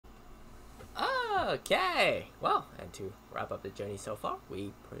Okay, well, and to wrap up the journey so far,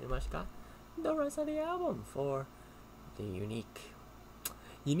 we pretty much got the rest of the album for the UNI-Q.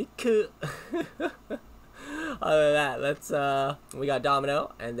 Other than that, let's we got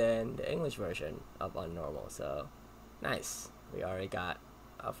Domino and then the English version up on normal. So nice, we already got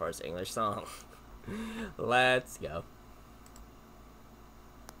our first English song. Let's go.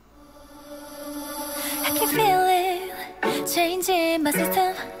 I can feel it, changing my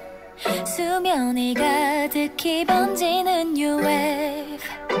system. 수면이 가득히 번지는 new wave.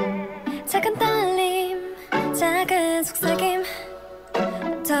 작은 떨림, 작은 속삭임,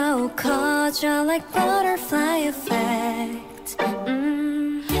 더욱 커져 like butterfly effect.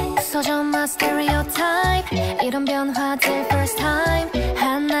 부서져 my stereotype. 이런 변화들 first time.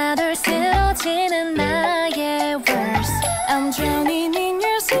 하나 둘 쓰러지는 나의 words. I'm drowning in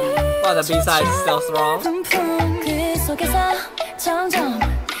your sea. Wow, the B-side is still strong. 그 속에서 점점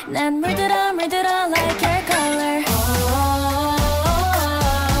난 물들어 like your color.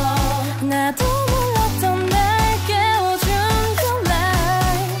 나도 몰랐던 날 깨워준 your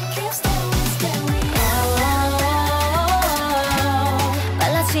light.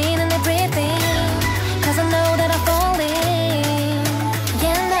 빨라지는 everything, 'cause I know that I'm falling.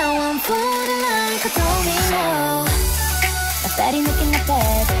 Yeah, now I'm floating like a domino. 나빨리 느낀 나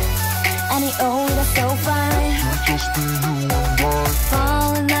bad. 아니 오히려 so fine.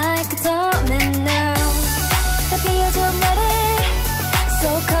 Falling like a domino. 다 비워줘 나를. So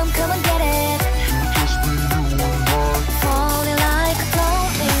come and get it. Falling like a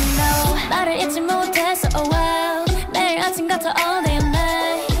domino. 나를 잊지 못해서 oh wow. 매일 아침 같아 all day and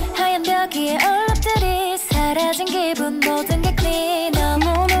night. 하얀 벽 위에 얼룩들이 사라진 기분 모든 게 clean up.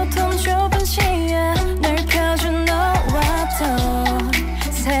 모노톤 좁은 시야 넓혀준 너와 더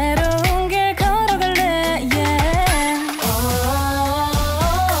새로운 길 걸어갈래 yeah.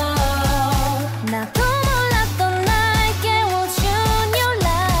 나도 몰랐던 날 깨워준 your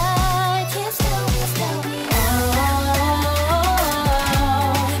light.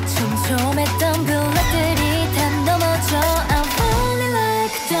 촘촘했던 블랙들이 다 넘어져. I'm falling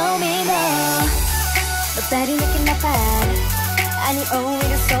like a domino. 너빨리 느낀 나 bad. 아니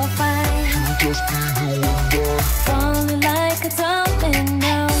오히려 so fine. Falling like a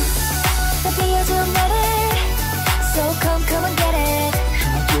domino. 다 비워줘 나를. So come and get it.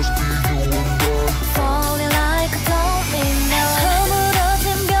 Falling like a domino. 허물어진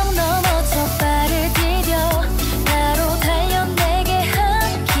벽 넘어 저 발을 디뎌. 나로 달려내게 한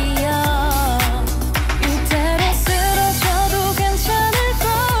기억. 이대로 쓰러져도 괜찮을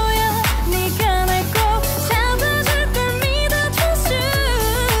거야. 네가 날 꼭 잡아줄 걸 믿어 trust you.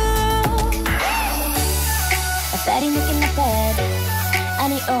 나빨리 느낀 나 bad.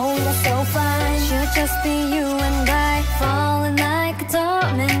 아니 오히려 so fine. Should just be you and I. Falling like a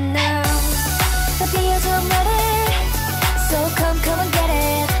domino. 다 비워줘 나를. So come and get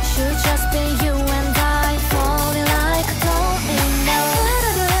it. Should just be you and I. Falling like a domino.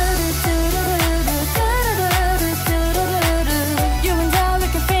 You and I, we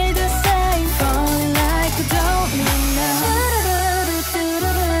can feel the same. Falling like a domino.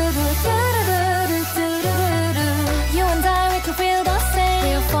 You and I, we can feel the same.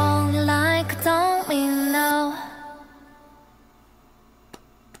 We're falling like a domino.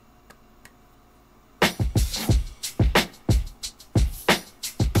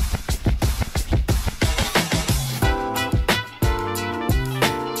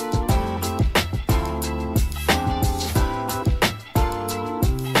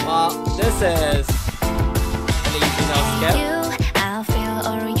 Well, this is an easy no skip. I feel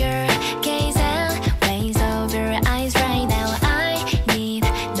all your gaze and waves of your eyes right now. I need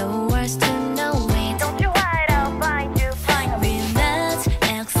no words to know it. Don't you hide, I'll find you. We're not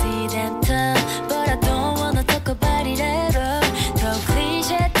accidental, but I don't wanna talk about it at all. The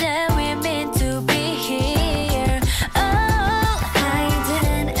cliche that we meant to be here. Oh,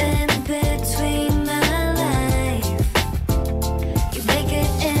 hiding in between my life. You make it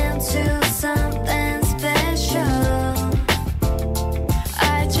into something special.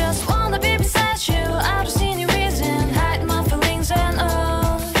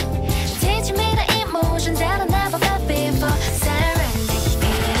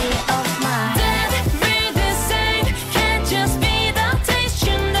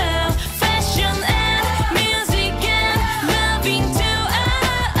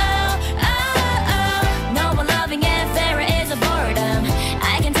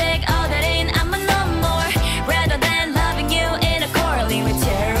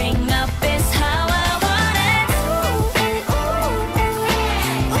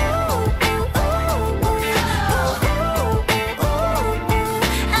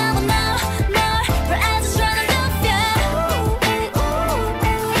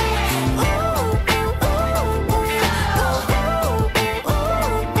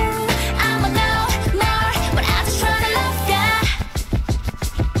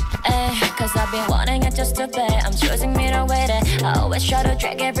 always try to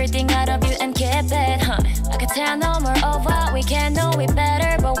drag everything out of you and keep it, huh? I can tell no more of what we can know it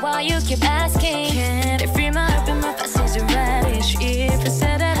better, but why you keep asking? Can't it feel my up in my face is radish? If I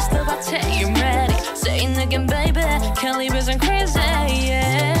said that I still about to I'm ready. Saying again, baby, can't leave us crazy,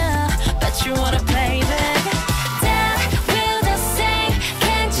 yeah. Bet you wanna play back. That will the same,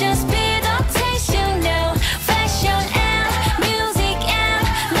 can't just be the taste you know. Fashion and music and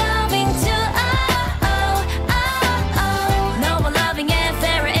loving too. Oh, oh, oh, oh. No more loving and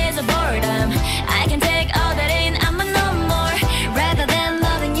there is a boredom. I can take all that in, I'm a no more. Rather than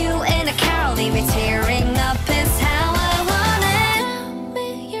loving you in a carol, leave me tearing up is how I want it. Tell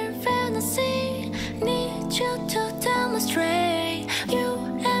me your fantasy, need you to demonstrate. You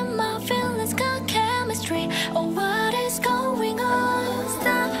and my feelings got chemistry. Oh, what is going on?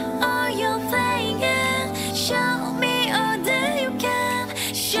 Stop all your playing and show me all that you can.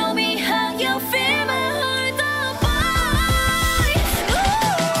 Show me how you feel behind the boy.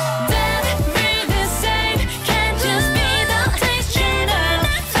 That feel the same, can't just be the taste you know.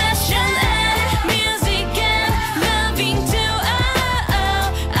 Fashion and music and loving too. Oh,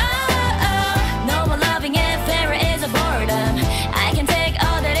 oh, oh, oh. No more loving if there is a boredom. I can take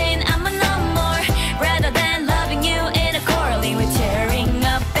all that in, I'm a no more. Rather than loving you in a core, leave me tearing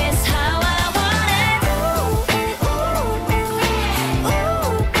up is how I want it.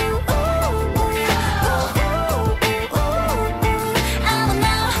 I'm a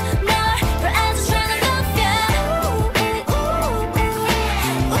no more, but I just wanna love ya.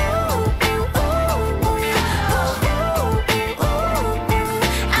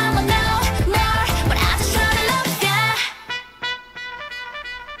 I'm a no more, but I just wanna love ya.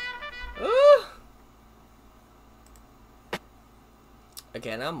 Ooh.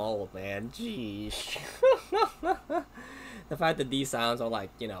 Again, I'm old, man. Jeez. The fact that these sounds are like,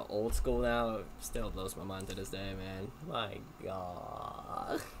 you know, old school now still blows my mind to this day, man. My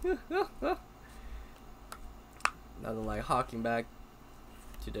god. Nothing like harking back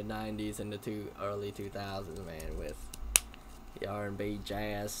to the 90s and the early 2000s, man, with the R&B,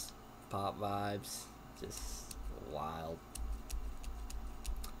 jazz, pop vibes. Just wild.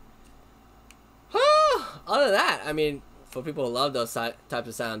 Other than that, I mean, for people who love those types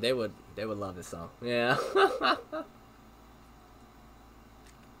of sound, they would love this song. Yeah.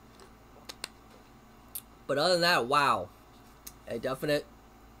 But other than that, wow, a definite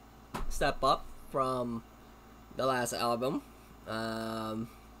step up from the last album. I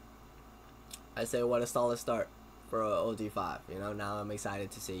say what a solid start for OG5. You know, now I'm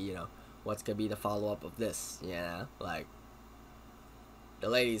excited to see, you know, what's gonna be the follow up of this. You know, like the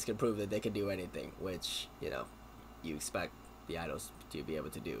ladies can prove that they can do anything, which, you know, you expect the idols to be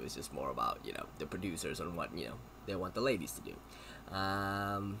able to do. Is just more about, you know, the producers and what, you know, they want the ladies to do.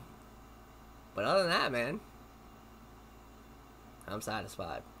 But other than that, man, I'm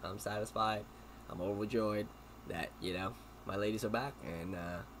satisfied. I'm satisfied. I'm overjoyed that, you know, my ladies are back, and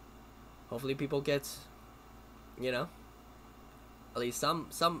hopefully people get, you know, at least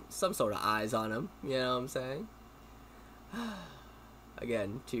some sort of eyes on them. You know what I'm saying?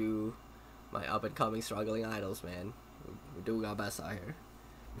 Again, to my up and coming struggling idols, man, we're doing our best out here.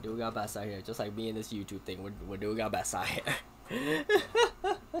 We're doing our best out here, just like me and this YouTube thing. We're doing our best out here.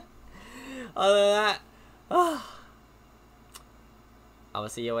 Other than that, I will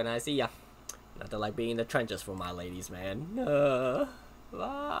see you when I see ya. Nothing like being in the trenches for my ladies, man.